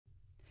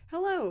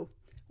Hello!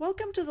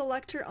 Welcome to the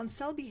lecture on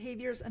cell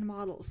behaviors and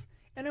models,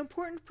 an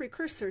important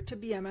precursor to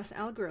BMS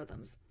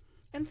algorithms.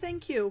 And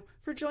thank you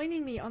for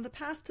joining me on the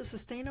path to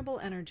sustainable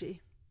energy.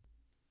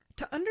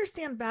 To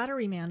understand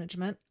battery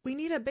management, we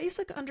need a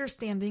basic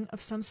understanding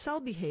of some cell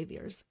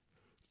behaviors.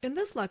 In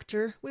this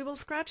lecture, we will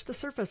scratch the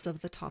surface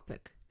of the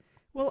topic.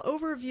 We'll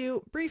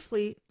overview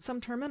briefly some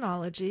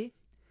terminology,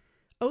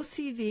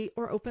 OCV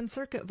or open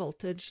circuit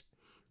voltage,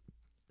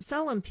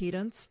 cell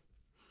impedance,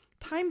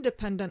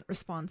 time-dependent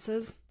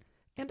responses,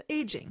 and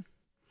aging.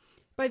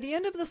 By the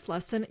end of this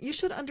lesson, you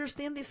should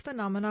understand these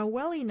phenomena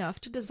well enough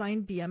to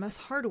design BMS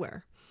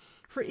hardware.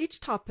 For each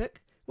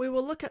topic, we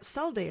will look at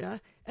cell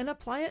data and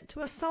apply it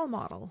to a cell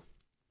model.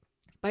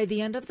 By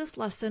the end of this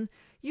lesson,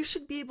 you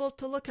should be able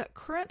to look at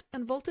current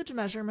and voltage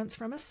measurements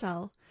from a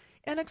cell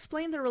and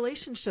explain the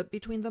relationship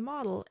between the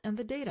model and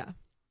the data.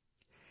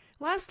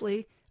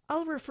 Lastly,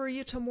 I'll refer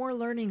you to more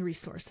learning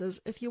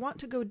resources if you want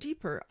to go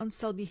deeper on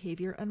cell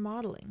behavior and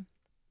modeling.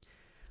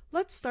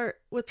 Let's start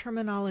with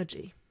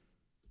terminology.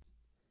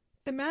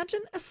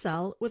 Imagine a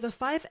cell with a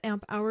 5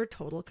 amp hour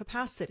total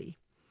capacity.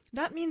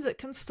 That means it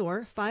can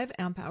store 5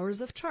 amp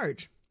hours of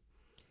charge.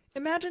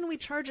 Imagine we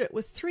charge it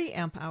with 3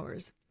 amp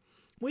hours.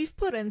 We've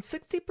put in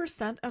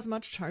 60% as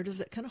much charge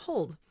as it can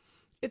hold.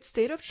 Its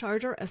state of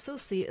charge, or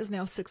SOC, is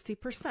now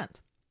 60%.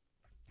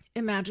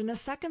 Imagine a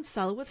second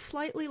cell with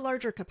slightly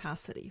larger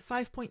capacity,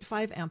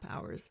 5.5 amp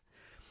hours.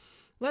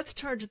 Let's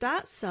charge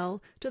that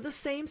cell to the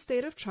same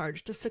state of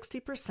charge to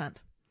 60%.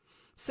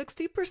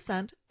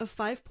 60% of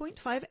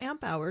 5.5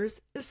 amp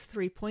hours is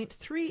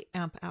 3.3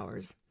 amp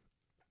hours.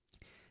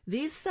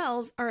 These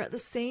cells are at the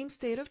same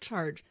state of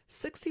charge,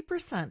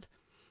 60%,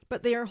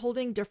 but they are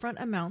holding different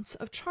amounts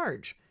of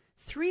charge,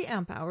 3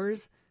 amp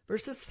hours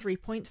versus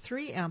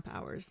 3.3 amp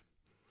hours.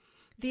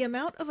 The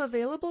amount of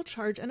available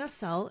charge in a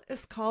cell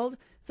is called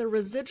the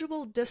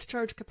residual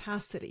discharge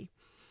capacity.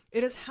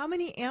 It is how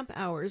many amp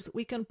hours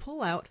we can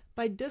pull out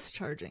by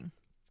discharging.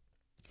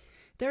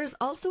 There is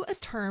also a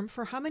term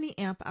for how many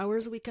amp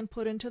hours we can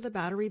put into the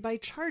battery by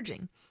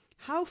charging,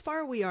 how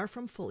far we are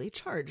from fully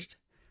charged.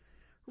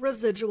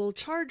 Residual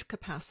charge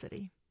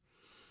capacity.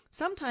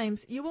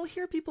 Sometimes you will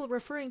hear people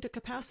referring to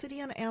capacity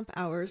in amp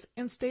hours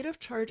and state of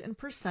charge in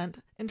percent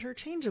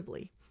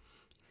interchangeably.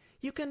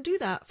 You can do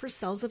that for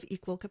cells of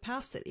equal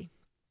capacity.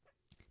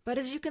 But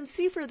as you can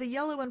see for the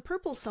yellow and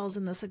purple cells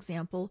in this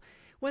example,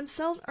 when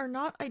cells are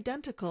not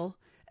identical,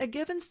 a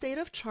given state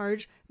of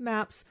charge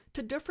maps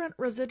to different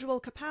residual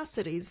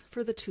capacities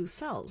for the two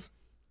cells.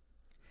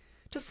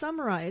 To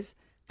summarize,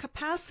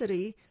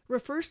 capacity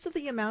refers to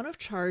the amount of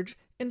charge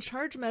in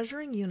charge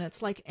measuring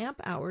units like amp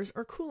hours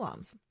or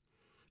coulombs.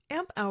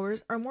 Amp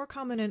hours are more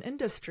common in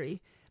industry,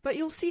 but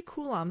you'll see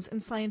coulombs in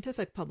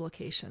scientific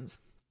publications.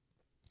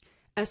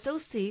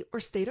 SOC, or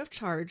state of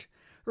charge,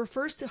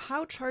 refers to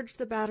how charged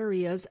the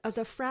battery is as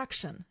a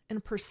fraction in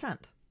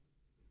percent.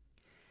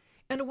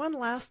 And one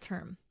last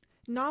term,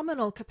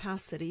 nominal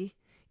capacity,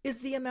 is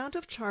the amount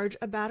of charge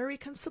a battery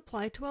can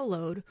supply to a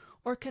load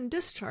or can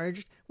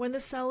discharge when the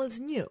cell is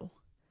new,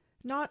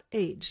 not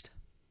aged.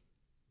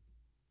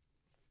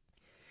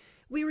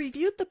 We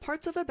reviewed the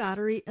parts of a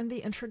battery in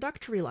the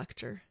introductory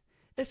lecture.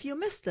 If you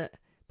missed it,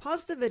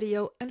 pause the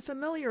video and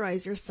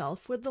familiarize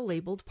yourself with the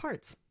labeled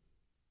parts.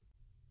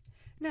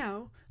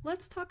 Now,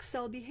 let's talk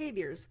cell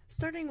behaviors,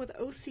 starting with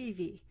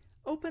OCV,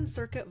 open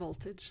circuit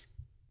voltage.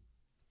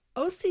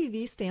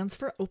 OCV stands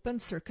for open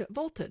circuit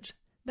voltage.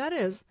 That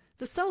is,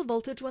 the cell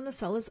voltage when the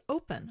cell is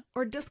open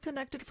or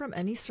disconnected from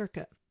any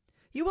circuit.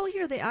 You will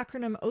hear the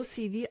acronym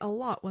OCV a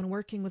lot when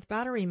working with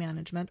battery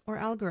management or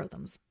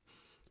algorithms.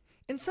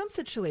 In some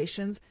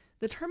situations,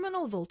 the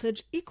terminal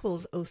voltage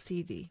equals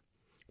OCV.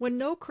 When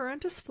no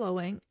current is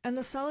flowing and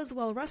the cell is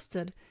well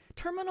rested,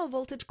 terminal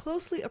voltage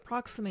closely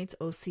approximates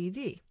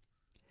OCV.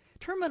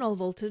 Terminal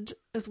voltage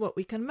is what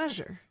we can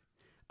measure.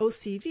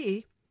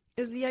 OCV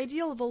is the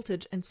ideal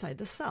voltage inside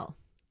the cell.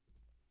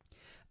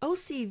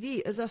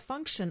 OCV is a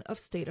function of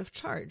state of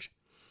charge.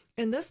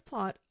 In this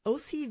plot,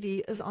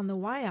 OCV is on the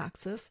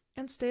y-axis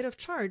and state of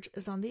charge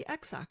is on the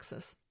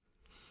x-axis.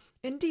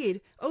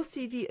 Indeed,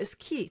 OCV is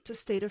key to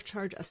state of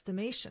charge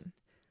estimation.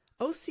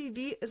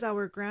 OCV is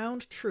our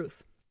ground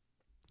truth.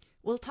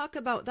 We'll talk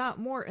about that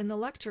more in the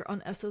lecture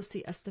on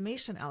SOC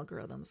estimation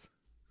algorithms.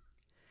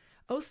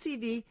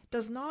 OCV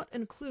does not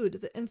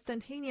include the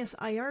instantaneous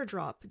IR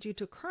drop due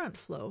to current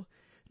flow,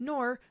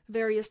 nor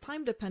various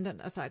time-dependent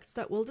effects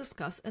that we'll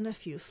discuss in a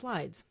few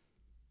slides.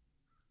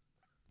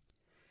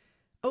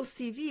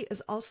 OCV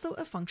is also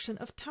a function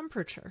of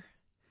temperature.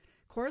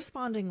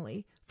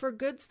 Correspondingly, for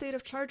good state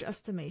of charge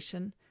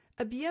estimation,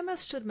 a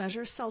BMS should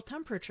measure cell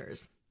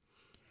temperatures.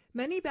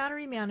 Many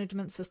battery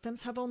management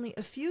systems have only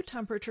a few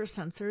temperature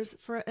sensors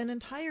for an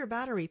entire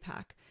battery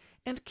pack,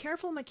 and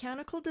careful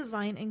mechanical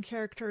design and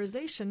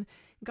characterization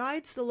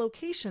guides the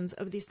locations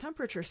of these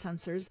temperature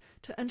sensors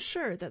to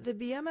ensure that the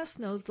BMS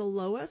knows the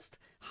lowest,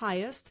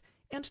 highest,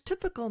 and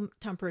typical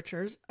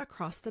temperatures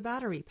across the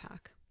battery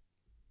pack.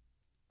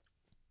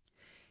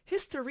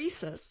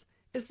 Hysteresis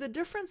is the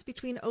difference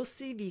between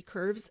OCV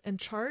curves in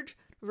charge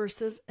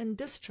versus in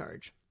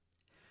discharge.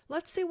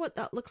 Let's see what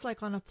that looks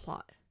like on a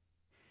plot.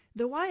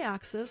 The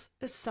y-axis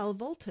is cell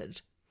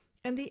voltage,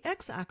 and the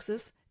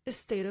x-axis is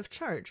state of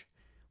charge,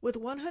 with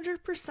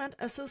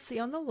 100% SOC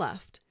on the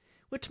left,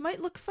 which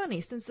might look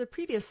funny since the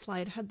previous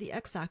slide had the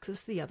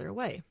x-axis the other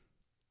way.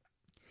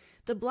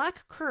 The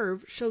black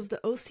curve shows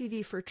the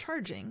OCV for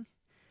charging,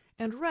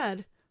 and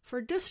red for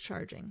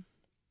discharging.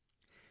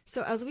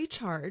 So as we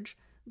charge,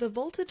 the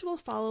voltage will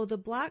follow the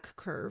black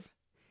curve,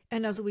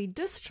 and as we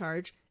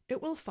discharge,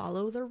 it will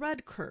follow the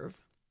red curve.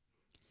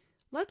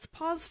 Let's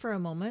pause for a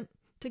moment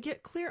to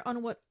get clear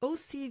on what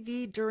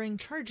OCV during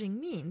charging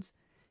means,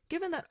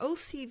 given that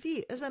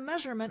OCV is a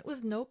measurement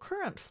with no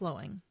current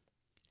flowing.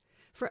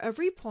 For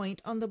every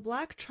point on the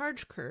black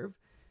charge curve,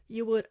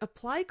 you would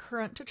apply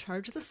current to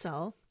charge the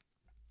cell,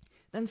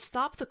 then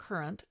stop the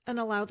current and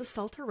allow the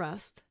cell to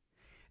rest,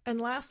 and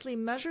lastly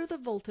measure the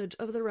voltage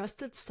of the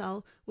rested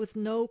cell with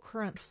no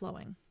current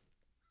flowing.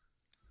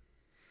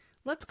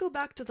 Let's go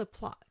back to the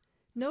plot.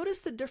 Notice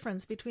the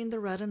difference between the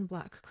red and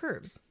black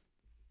curves.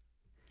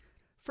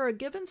 For a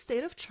given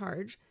state of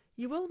charge,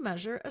 you will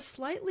measure a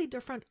slightly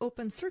different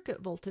open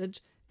circuit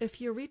voltage if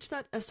you reach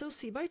that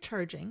SOC by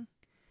charging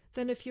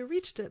than if you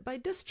reached it by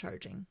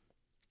discharging.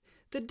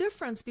 The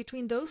difference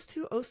between those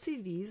two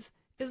OCVs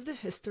is the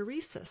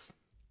hysteresis.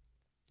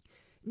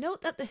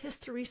 Note that the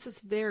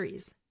hysteresis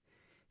varies.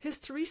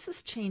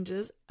 Hysteresis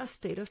changes as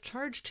state of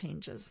charge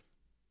changes.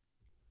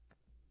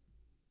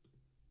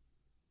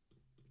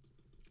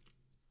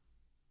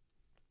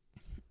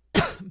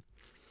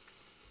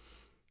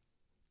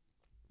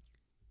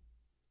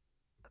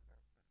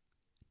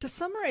 To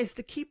summarize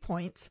the key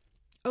points,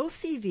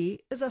 OCV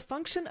is a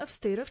function of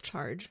state of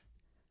charge,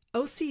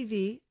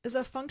 OCV is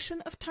a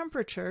function of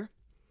temperature,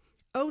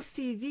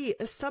 OCV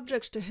is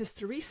subject to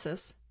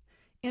hysteresis,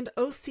 and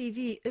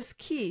OCV is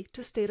key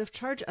to state of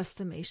charge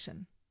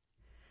estimation.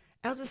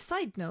 As a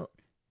side note,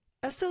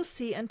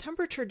 SOC and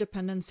temperature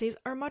dependencies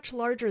are much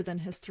larger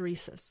than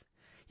hysteresis.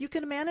 You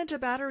can manage a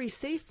battery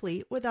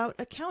safely without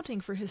accounting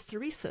for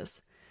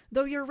hysteresis,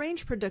 though your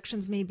range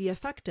predictions may be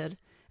affected,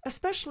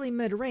 especially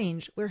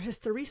mid-range where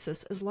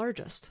hysteresis is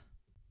largest.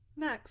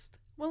 Next,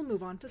 we'll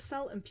move on to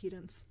cell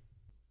impedance.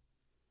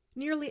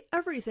 Nearly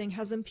everything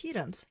has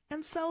impedance,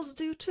 and cells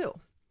do too.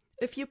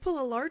 If you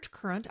pull a large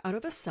current out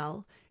of a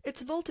cell,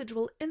 its voltage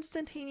will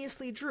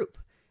instantaneously droop,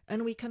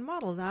 and we can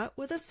model that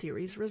with a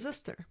series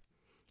resistor.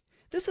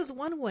 This is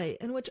one way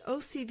in which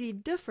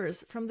OCV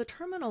differs from the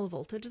terminal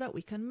voltage that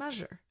we can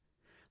measure.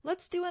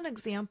 Let's do an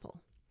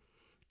example.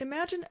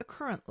 Imagine a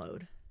current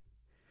load.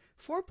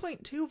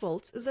 4.2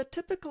 volts is a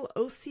typical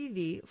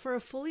OCV for a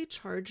fully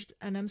charged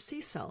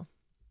NMC cell.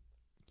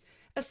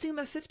 Assume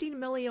a 15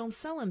 milliohm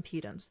cell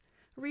impedance,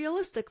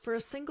 realistic for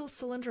a single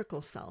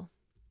cylindrical cell.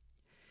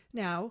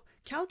 Now,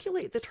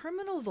 calculate the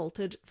terminal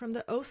voltage from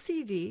the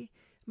OCV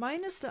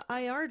minus the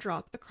IR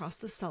drop across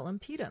the cell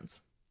impedance.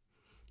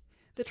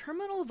 The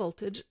terminal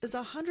voltage is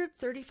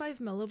 135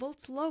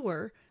 millivolts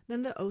lower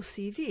than the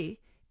OCV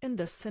in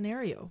this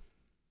scenario.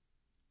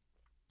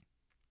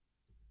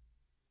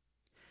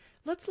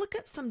 Let's look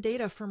at some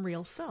data from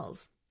real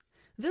cells.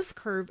 This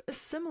curve is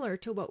similar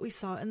to what we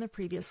saw in the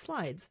previous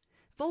slides,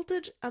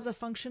 voltage as a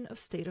function of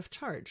state of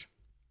charge.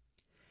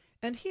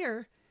 And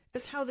here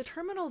is how the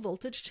terminal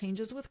voltage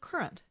changes with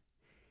current.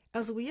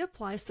 As we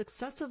apply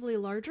successively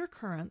larger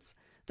currents,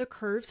 the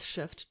curves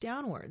shift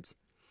downwards.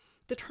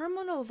 The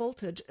terminal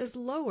voltage is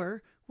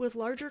lower with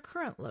larger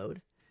current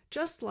load,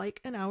 just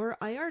like in our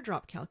IR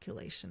drop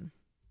calculation.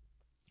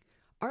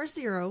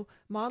 R0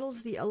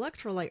 models the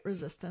electrolyte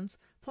resistance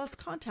plus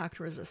contact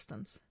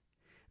resistance.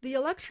 The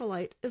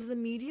electrolyte is the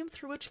medium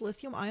through which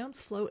lithium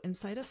ions flow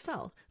inside a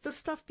cell, the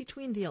stuff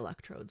between the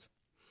electrodes.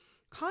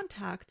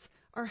 Contacts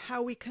are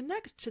how we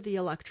connect to the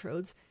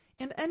electrodes,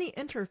 and any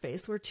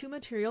interface where two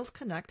materials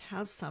connect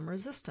has some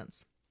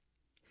resistance.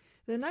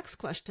 The next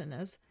question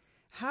is,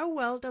 how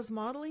well does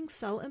modeling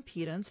cell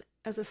impedance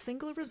as a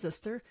single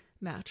resistor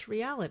match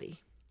reality?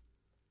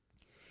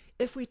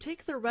 If we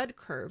take the red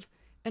curve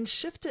and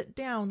shift it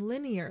down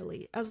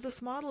linearly, as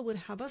this model would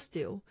have us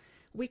do,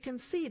 we can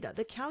see that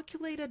the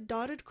calculated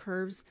dotted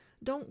curves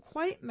don't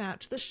quite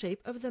match the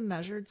shape of the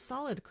measured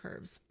solid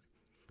curves,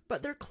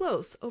 but they're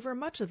close over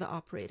much of the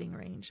operating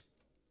range.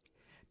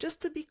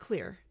 Just to be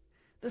clear,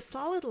 the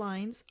solid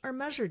lines are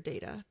measured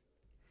data.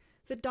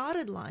 The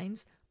dotted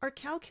lines are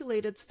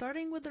calculated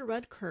starting with the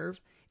red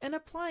curve and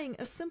applying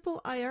a simple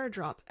IR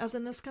drop as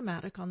in the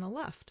schematic on the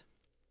left.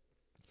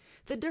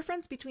 The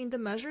difference between the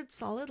measured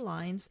solid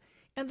lines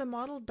and the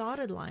modeled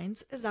dotted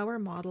lines is our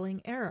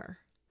modeling error.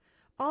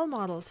 All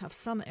models have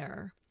some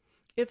error.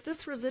 If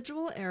this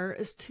residual error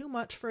is too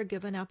much for a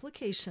given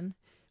application,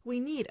 we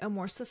need a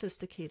more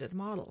sophisticated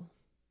model.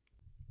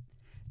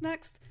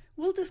 Next,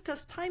 we'll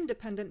discuss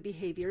time-dependent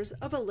behaviors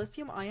of a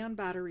lithium-ion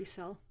battery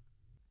cell.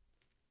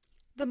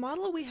 The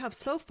model we have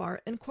so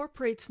far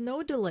incorporates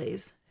no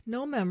delays,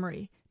 no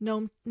memory,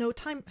 no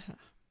time.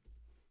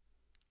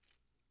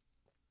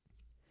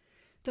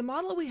 The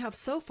model we have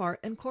so far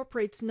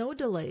incorporates no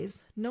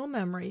delays, no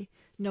memory,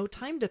 no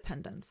time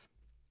dependence.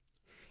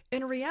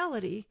 In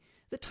reality,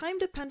 the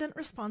time-dependent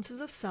responses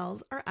of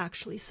cells are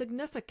actually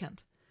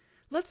significant.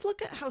 Let's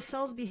look at how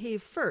cells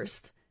behave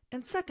first,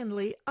 and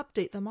secondly,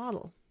 update the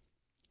model.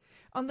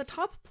 On the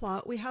top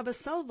plot, we have a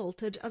cell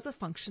voltage as a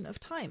function of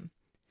time.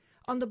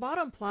 On the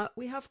bottom plot,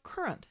 we have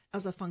current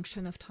as a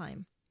function of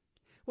time.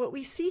 What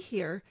we see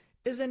here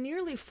is a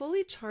nearly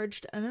fully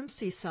charged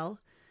NMC cell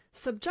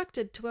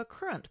subjected to a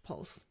current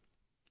pulse.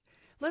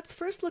 Let's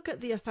first look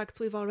at the effects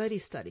we've already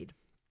studied.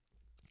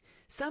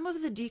 Some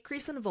of the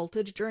decrease in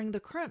voltage during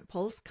the current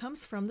pulse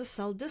comes from the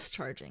cell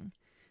discharging,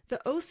 the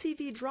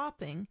OCV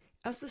dropping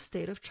as the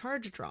state of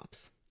charge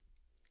drops.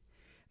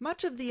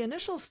 Much of the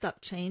initial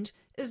step change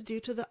is due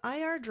to the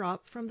IR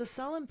drop from the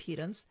cell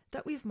impedance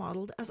that we've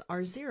modeled as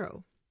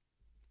R0.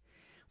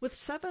 With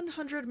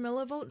 700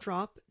 millivolt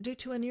drop due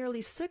to a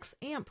nearly 6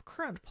 amp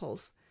current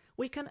pulse,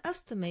 we can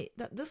estimate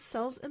that this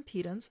cell's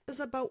impedance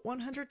is about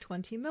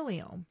 120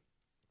 milliohm.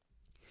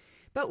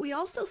 But we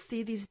also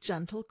see these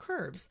gentle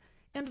curves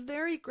and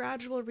very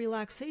gradual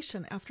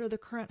relaxation after the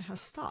current has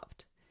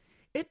stopped.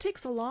 It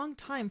takes a long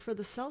time for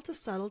the cell to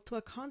settle to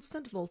a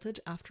constant voltage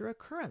after a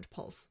current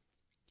pulse.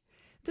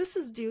 This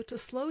is due to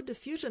slow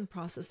diffusion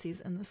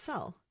processes in the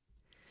cell.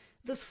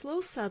 The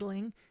slow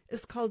settling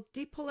is called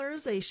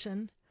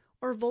depolarization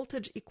or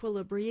voltage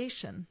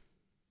equilibration.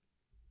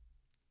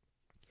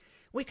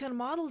 We can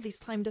model these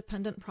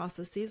time-dependent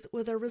processes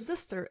with a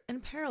resistor in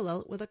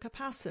parallel with a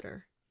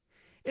capacitor.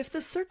 If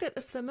the circuit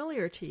is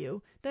familiar to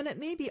you, then it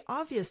may be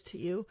obvious to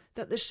you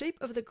that the shape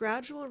of the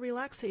gradual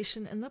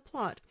relaxation in the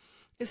plot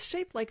is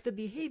shaped like the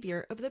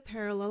behavior of the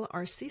parallel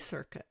RC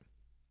circuit.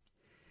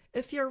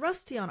 If you're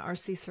rusty on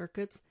RC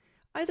circuits,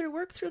 either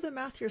work through the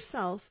math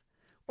yourself,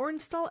 or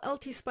install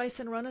LT-Spice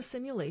and run a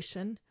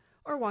simulation,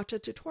 or watch a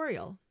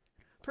tutorial.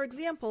 For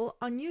example,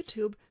 on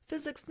YouTube,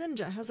 Physics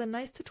Ninja has a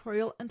nice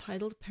tutorial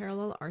entitled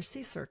Parallel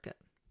RC Circuit.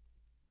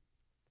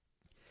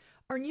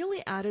 Our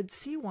newly added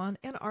C1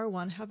 and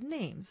R1 have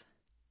names.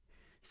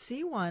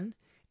 C1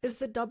 is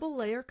the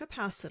double-layer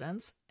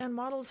capacitance and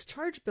models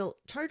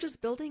charges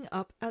building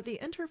up at the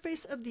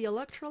interface of the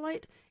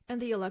electrolyte and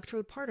the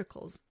electrode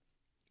particles.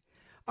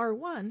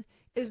 R1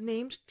 is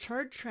named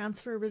charge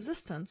transfer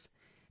resistance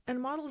and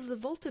models the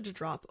voltage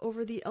drop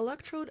over the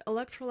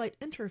electrode-electrolyte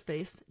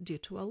interface due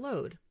to a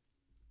load.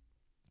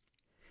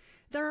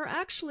 There are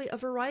actually a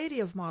variety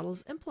of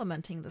models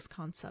implementing this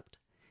concept.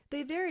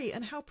 They vary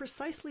in how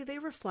precisely they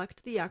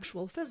reflect the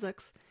actual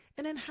physics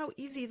and in how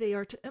easy they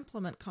are to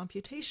implement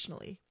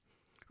computationally.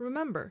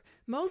 Remember,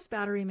 most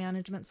battery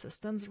management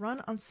systems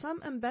run on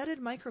some embedded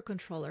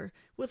microcontroller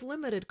with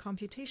limited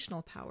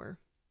computational power.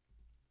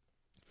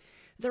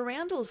 The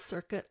Randall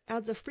circuit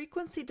adds a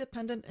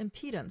frequency-dependent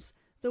impedance,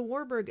 the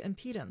Warburg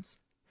impedance.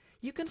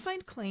 You can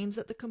find claims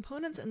that the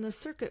components in the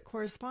circuit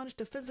correspond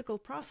to physical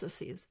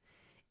processes,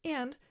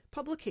 and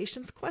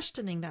publications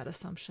questioning that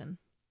assumption.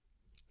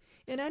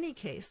 In any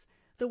case,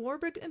 the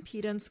Warburg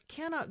impedance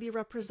cannot be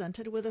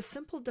represented with a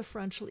simple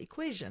differential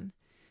equation,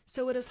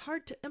 so it is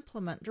hard to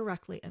implement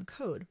directly in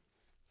code.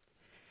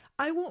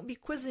 I won't be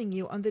quizzing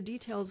you on the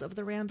details of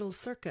the Randall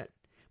circuit,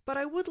 but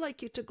I would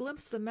like you to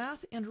glimpse the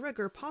math and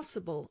rigor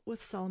possible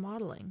with cell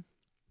modeling.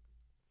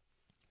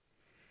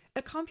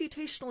 A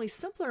computationally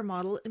simpler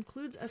model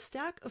includes a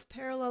stack of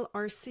parallel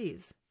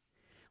RCs.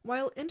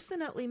 While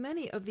infinitely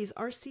many of these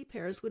RC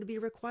pairs would be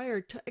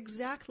required to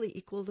exactly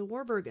equal the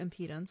Warburg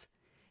impedance,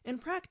 in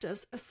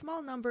practice, a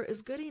small number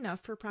is good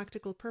enough for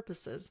practical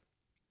purposes.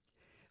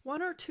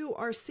 1 or 2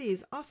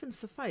 RCs often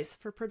suffice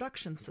for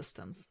production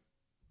systems.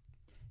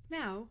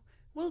 Now,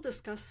 we'll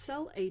discuss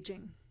cell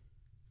aging.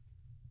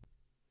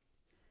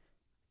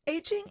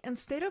 Aging and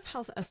state of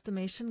health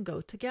estimation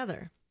go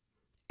together.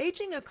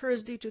 Aging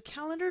occurs due to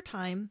calendar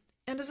time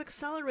and is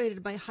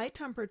accelerated by high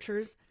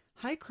temperatures,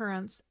 high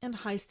currents, and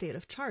high state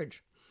of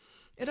charge.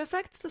 It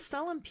affects the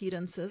cell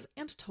impedances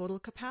and total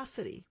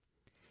capacity.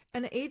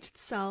 An aged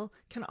cell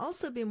can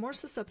also be more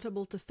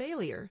susceptible to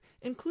failure,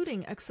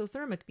 including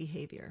exothermic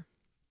behavior.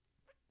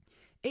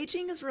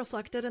 Aging is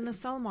reflected in the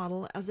cell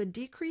model as a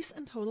decrease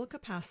in total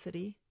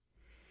capacity,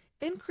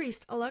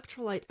 increased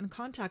electrolyte and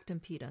contact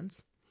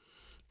impedance,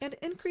 and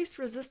increased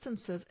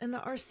resistances in the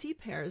RC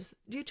pairs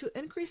due to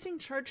increasing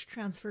charge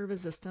transfer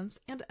resistance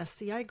and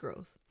SCI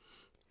growth.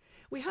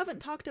 We haven't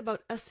talked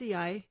about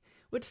SCI,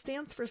 which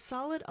stands for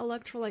solid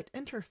electrolyte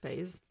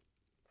interphase,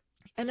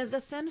 and is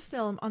a thin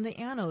film on the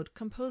anode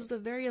composed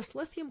of various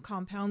lithium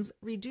compounds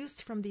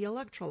reduced from the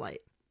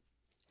electrolyte.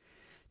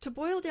 To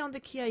boil down the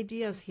key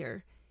ideas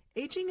here,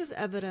 aging is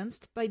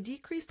evidenced by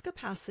decreased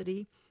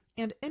capacity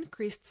and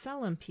increased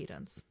cell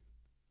impedance.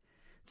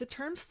 The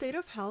term state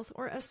of health,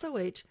 or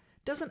SOH,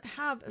 doesn't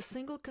have a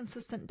single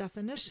consistent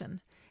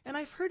definition, and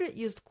I've heard it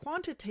used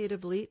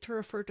quantitatively to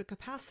refer to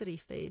capacity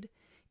fade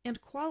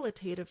and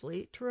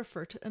qualitatively to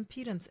refer to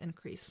impedance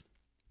increase.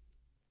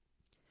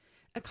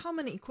 A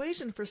common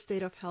equation for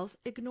state of health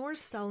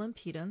ignores cell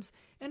impedance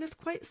and is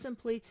quite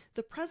simply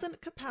the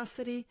present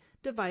capacity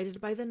divided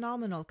by the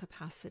nominal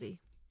capacity.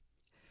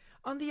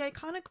 On the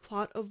iconic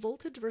plot of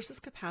voltage versus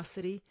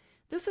capacity,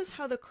 this is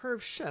how the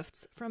curve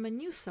shifts from a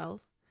new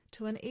cell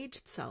to an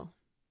aged cell.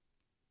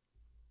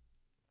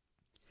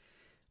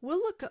 We'll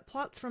look at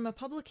plots from a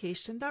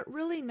publication that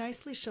really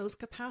nicely shows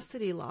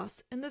capacity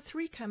loss in the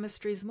three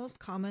chemistries most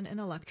common in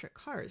electric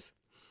cars.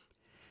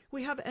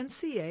 We have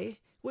NCA,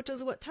 which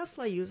is what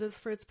Tesla uses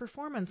for its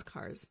performance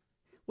cars.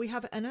 We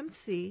have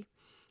NMC,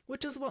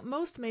 which is what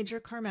most major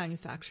car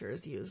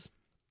manufacturers use.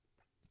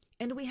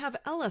 And we have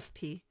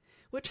LFP,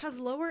 which has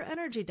lower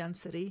energy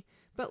density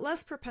but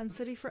less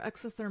propensity for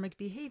exothermic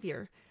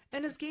behavior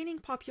and is gaining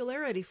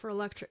popularity for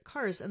electric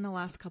cars in the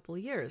last couple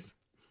years.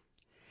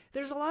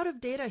 There's a lot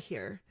of data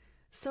here,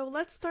 so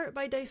let's start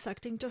by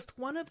dissecting just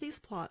one of these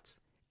plots,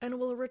 and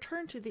we'll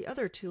return to the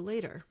other two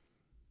later.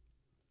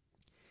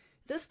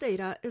 This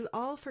data is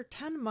all for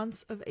 10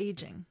 months of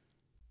aging.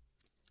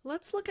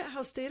 Let's look at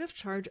how state of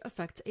charge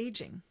affects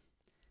aging.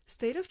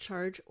 State of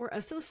charge, or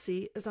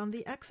SOC, is on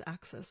the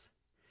x-axis.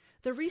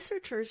 The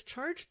researchers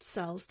charged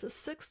cells to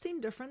 16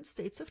 different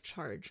states of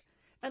charge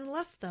and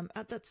left them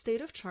at that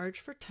state of charge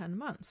for 10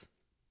 months.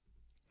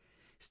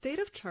 State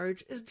of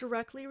charge is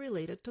directly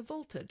related to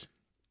voltage.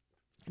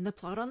 In the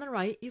plot on the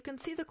right, you can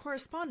see the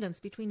correspondence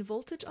between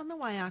voltage on the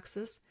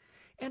y-axis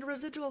and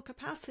residual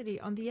capacity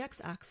on the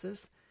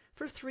x-axis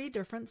for three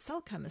different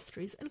cell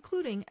chemistries,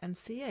 including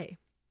NCA.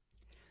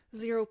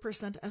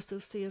 0%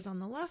 SOC is on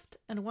the left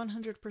and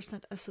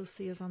 100%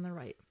 SOC is on the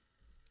right.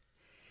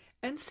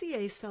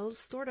 NCA cells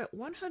stored at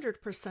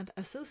 100%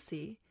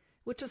 SOC,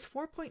 which is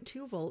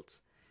 4.2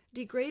 volts,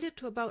 degraded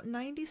to about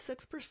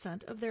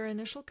 96% of their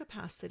initial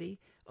capacity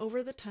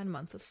over the 10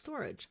 months of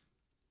storage.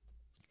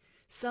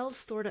 Cells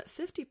stored at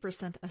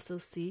 50%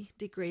 SOC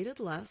degraded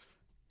less,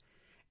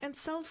 and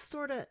cells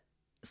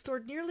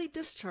stored nearly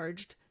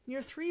discharged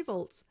near 3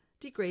 volts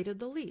degraded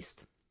the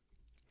least.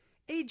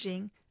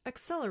 Aging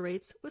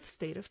accelerates with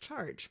state of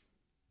charge.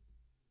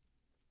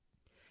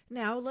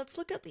 Now let's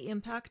look at the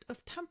impact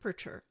of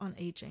temperature on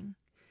aging.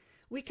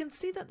 We can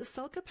see that the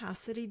cell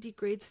capacity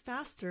degrades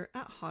faster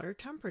at hotter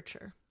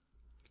temperature.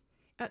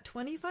 At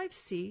 25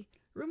 C,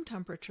 room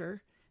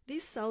temperature,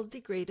 these cells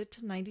degraded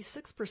to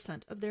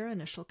 96% of their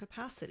initial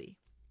capacity.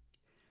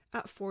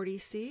 At 40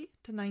 C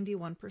to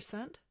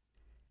 91%,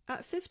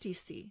 at 50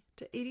 C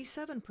to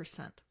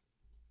 87%.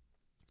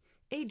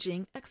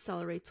 Aging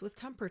accelerates with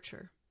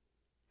temperature.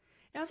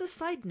 As a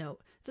side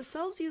note, the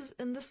cells used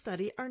in this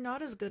study are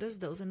not as good as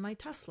those in my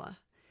Tesla.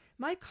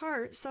 My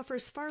car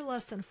suffers far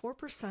less than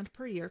 4%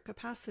 per year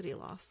capacity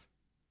loss.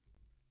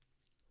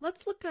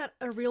 Let's look at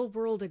a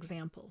real-world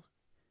example.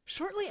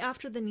 Shortly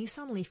after the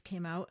Nissan Leaf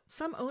came out,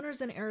 some owners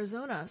in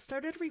Arizona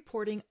started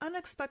reporting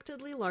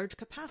unexpectedly large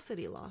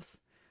capacity loss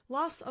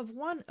of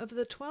one of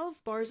the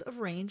 12 bars of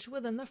range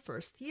within the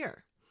first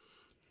year.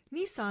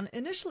 Nissan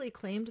initially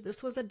claimed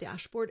this was a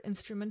dashboard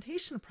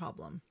instrumentation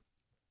problem,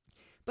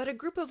 but a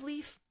group of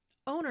Leaf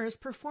owners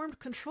performed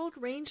controlled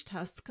range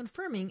tests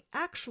confirming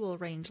actual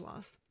range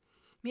loss.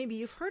 Maybe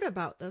you've heard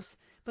about this,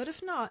 but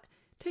if not,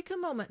 take a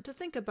moment to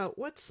think about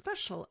what's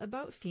special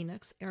about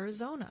Phoenix,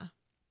 Arizona.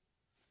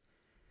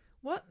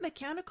 What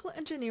mechanical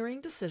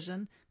engineering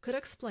decision could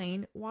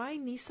explain why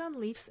Nissan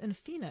Leafs in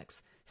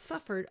Phoenix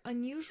suffered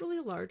unusually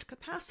large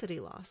capacity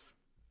loss?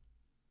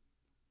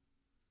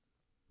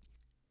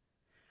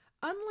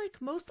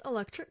 Unlike most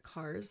electric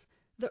cars,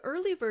 the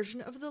early version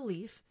of the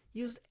Leaf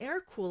used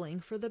air cooling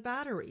for the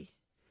battery.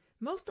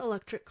 Most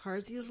electric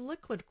cars use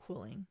liquid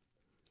cooling.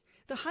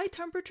 The high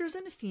temperatures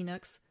in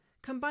Phoenix,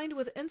 combined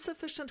with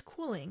insufficient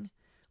cooling,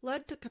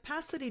 led to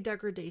capacity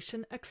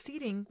degradation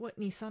exceeding what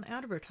Nissan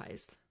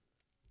advertised.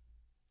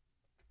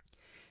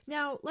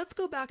 Now, let's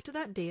go back to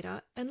that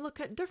data and look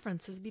at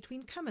differences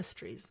between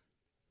chemistries.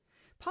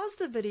 Pause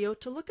the video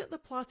to look at the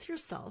plots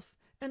yourself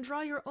and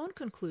draw your own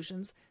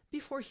conclusions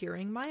before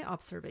hearing my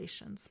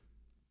observations.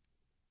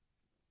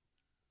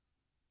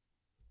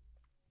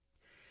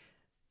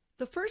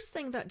 The first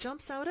thing that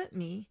jumps out at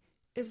me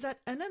is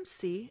that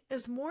NMC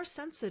is more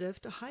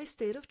sensitive to high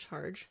state of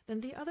charge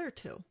than the other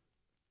two.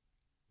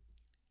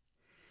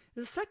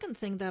 The second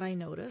thing that I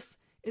notice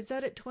is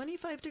that at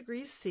 25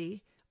 degrees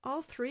C,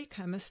 all three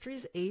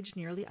chemistries age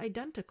nearly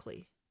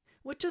identically,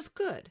 which is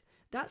good.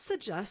 That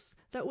suggests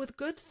that with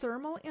good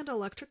thermal and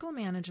electrical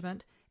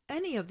management,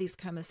 any of these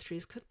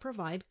chemistries could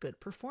provide good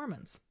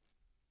performance.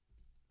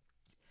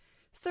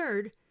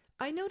 Third,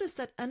 I notice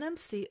that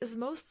NMC is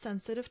most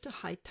sensitive to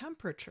high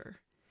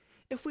temperature.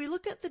 If we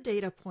look at the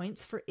data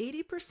points for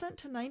 80%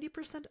 to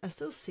 90%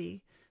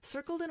 SOC,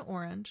 circled in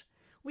orange,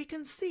 we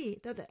can see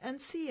that the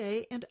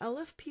NCA and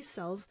LFP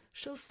cells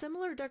show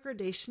similar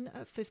degradation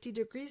at 50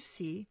 degrees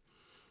C,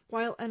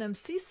 while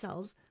NMC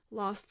cells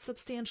lost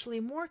substantially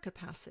more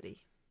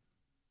capacity.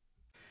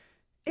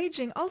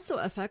 Aging also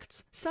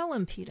affects cell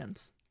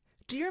impedance.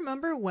 Do you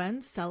remember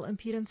when cell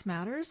impedance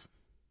matters?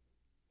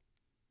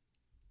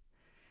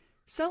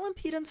 Cell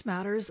impedance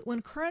matters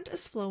when current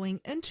is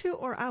flowing into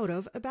or out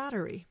of a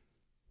battery.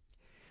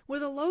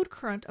 With a load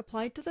current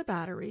applied to the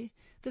battery,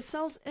 the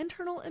cell's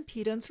internal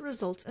impedance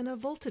results in a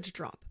voltage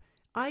drop,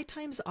 I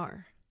times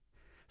R.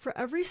 For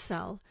every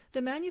cell,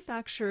 the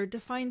manufacturer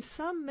defines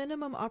some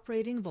minimum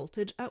operating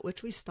voltage at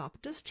which we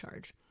stop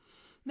discharge.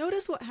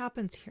 Notice what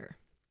happens here.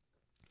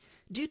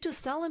 Due to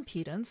cell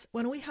impedance,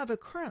 when we have a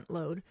current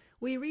load,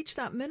 we reach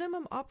that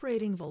minimum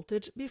operating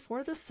voltage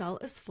before the cell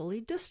is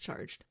fully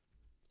discharged.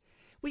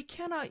 We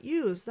cannot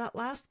use that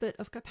last bit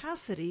of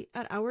capacity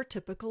at our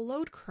typical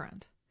load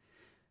current,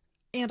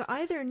 and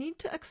either need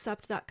to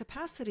accept that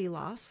capacity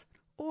loss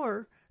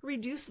or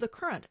reduce the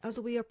current as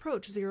we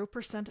approach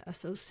 0%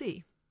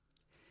 SOC.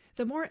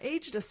 The more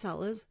aged a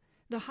cell is,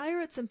 the higher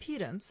its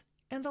impedance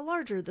and the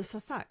larger this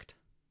effect.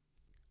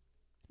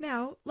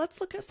 Now,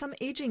 let's look at some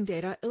aging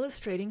data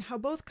illustrating how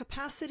both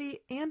capacity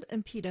and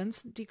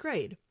impedance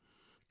degrade.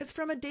 It's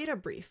from a data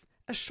brief,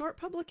 a short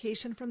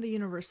publication from the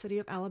University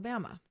of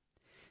Alabama.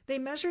 They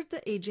measured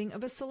the aging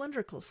of a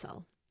cylindrical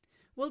cell.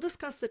 We'll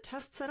discuss the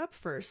test setup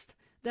first,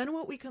 then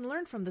what we can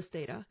learn from this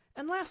data,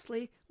 and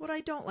lastly, what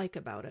I don't like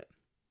about it.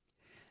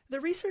 The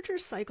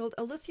researchers cycled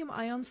a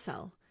lithium-ion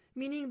cell,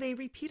 meaning they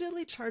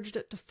repeatedly charged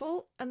it to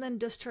full and then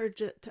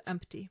discharged it to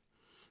empty,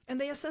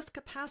 and they assessed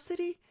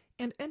capacity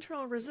and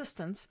internal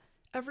resistance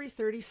every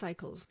 30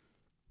 cycles.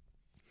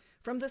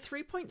 From the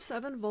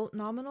 3.7 volt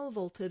nominal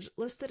voltage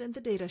listed in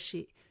the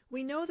datasheet,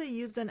 we know they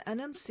used an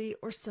NMC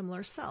or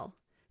similar cell,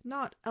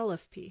 not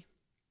LFP.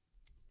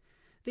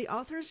 The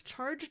authors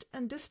charged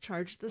and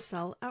discharged the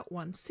cell at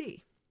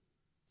 1C.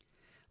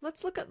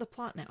 Let's look at the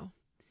plot now.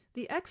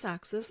 The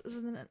x-axis is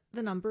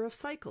the number of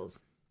cycles.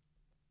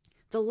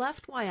 The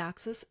left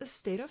y-axis is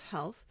state of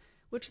health,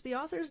 which the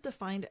authors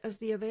defined as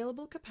the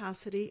available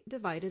capacity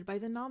divided by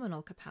the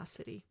nominal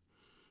capacity.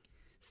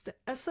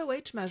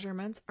 SOH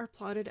measurements are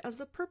plotted as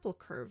the purple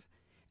curve,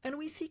 and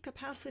we see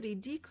capacity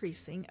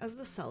decreasing as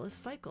the cell is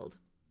cycled.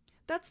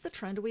 That's the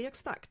trend we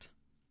expect.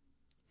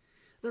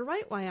 The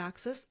right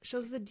y-axis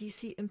shows the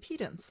DC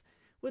impedance,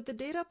 with the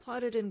data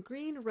plotted in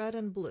green, red,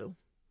 and blue.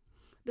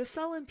 The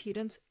cell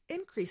impedance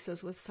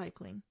increases with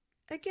cycling.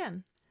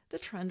 Again, the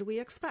trend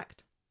we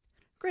expect.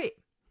 Great!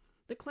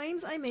 The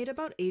claims I made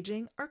about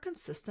aging are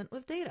consistent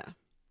with data.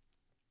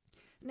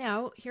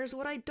 Now, here's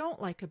what I don't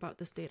like about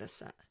this data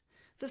set.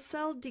 The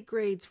cell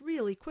degrades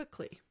really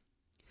quickly.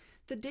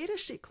 The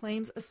datasheet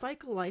claims a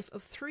cycle life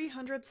of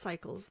 300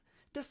 cycles,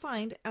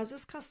 defined, as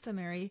is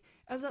customary,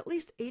 as at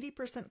least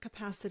 80%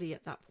 capacity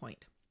at that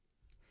point.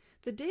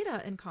 The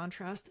data, in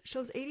contrast,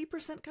 shows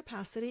 80%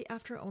 capacity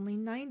after only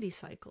 90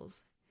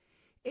 cycles.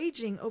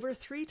 Aging over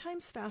 3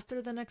 times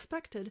faster than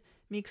expected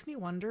makes me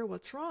wonder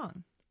what's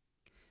wrong.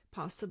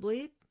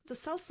 Possibly, the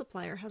cell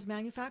supplier has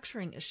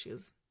manufacturing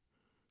issues.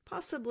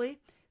 Possibly,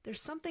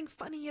 there's something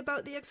funny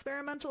about the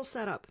experimental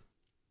setup.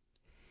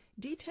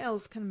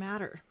 Details can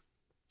matter.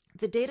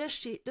 The data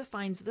sheet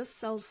defines this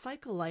cell's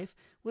cycle life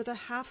with a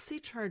half C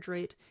charge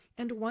rate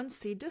and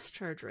 1C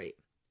discharge rate.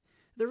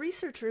 The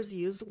researchers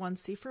used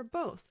 1C for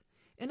both,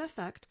 in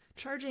effect,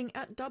 charging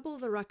at double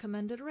the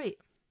recommended rate.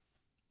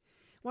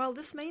 While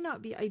this may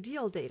not be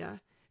ideal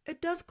data, it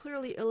does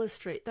clearly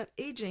illustrate that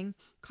aging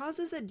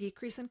causes a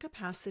decrease in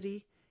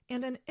capacity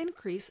and an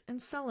increase in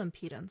cell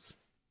impedance.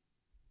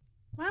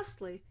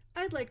 Lastly,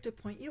 I'd like to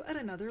point you at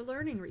another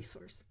learning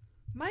resource.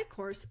 My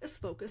course is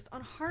focused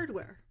on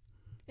hardware,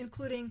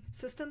 including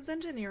systems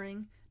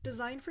engineering,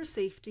 design for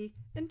safety,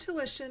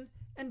 intuition,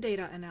 and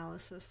data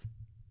analysis.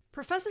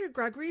 Professor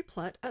Gregory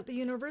Plett at the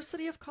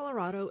University of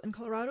Colorado in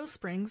Colorado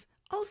Springs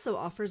also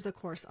offers a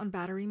course on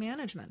battery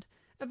management,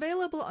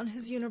 available on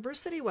his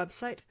university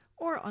website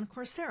or on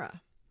Coursera.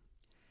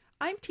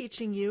 I'm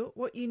teaching you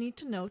what you need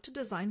to know to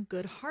design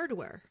good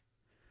hardware.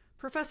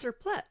 Professor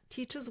Plett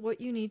teaches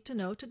what you need to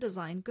know to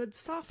design good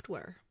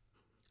software.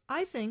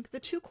 I think the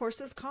two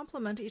courses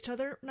complement each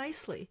other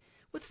nicely,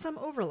 with some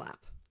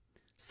overlap.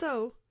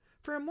 So,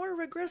 for a more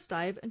rigorous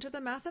dive into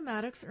the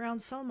mathematics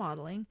around cell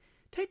modeling,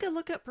 take a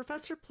look at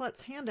Professor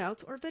Plett's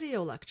handouts or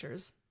video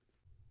lectures.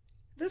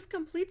 This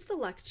completes the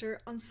lecture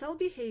on cell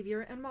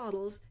behavior and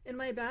models in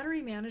my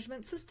Battery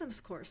Management Systems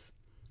course.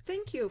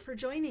 Thank you for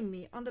joining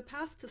me on the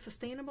path to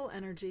sustainable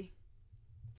energy.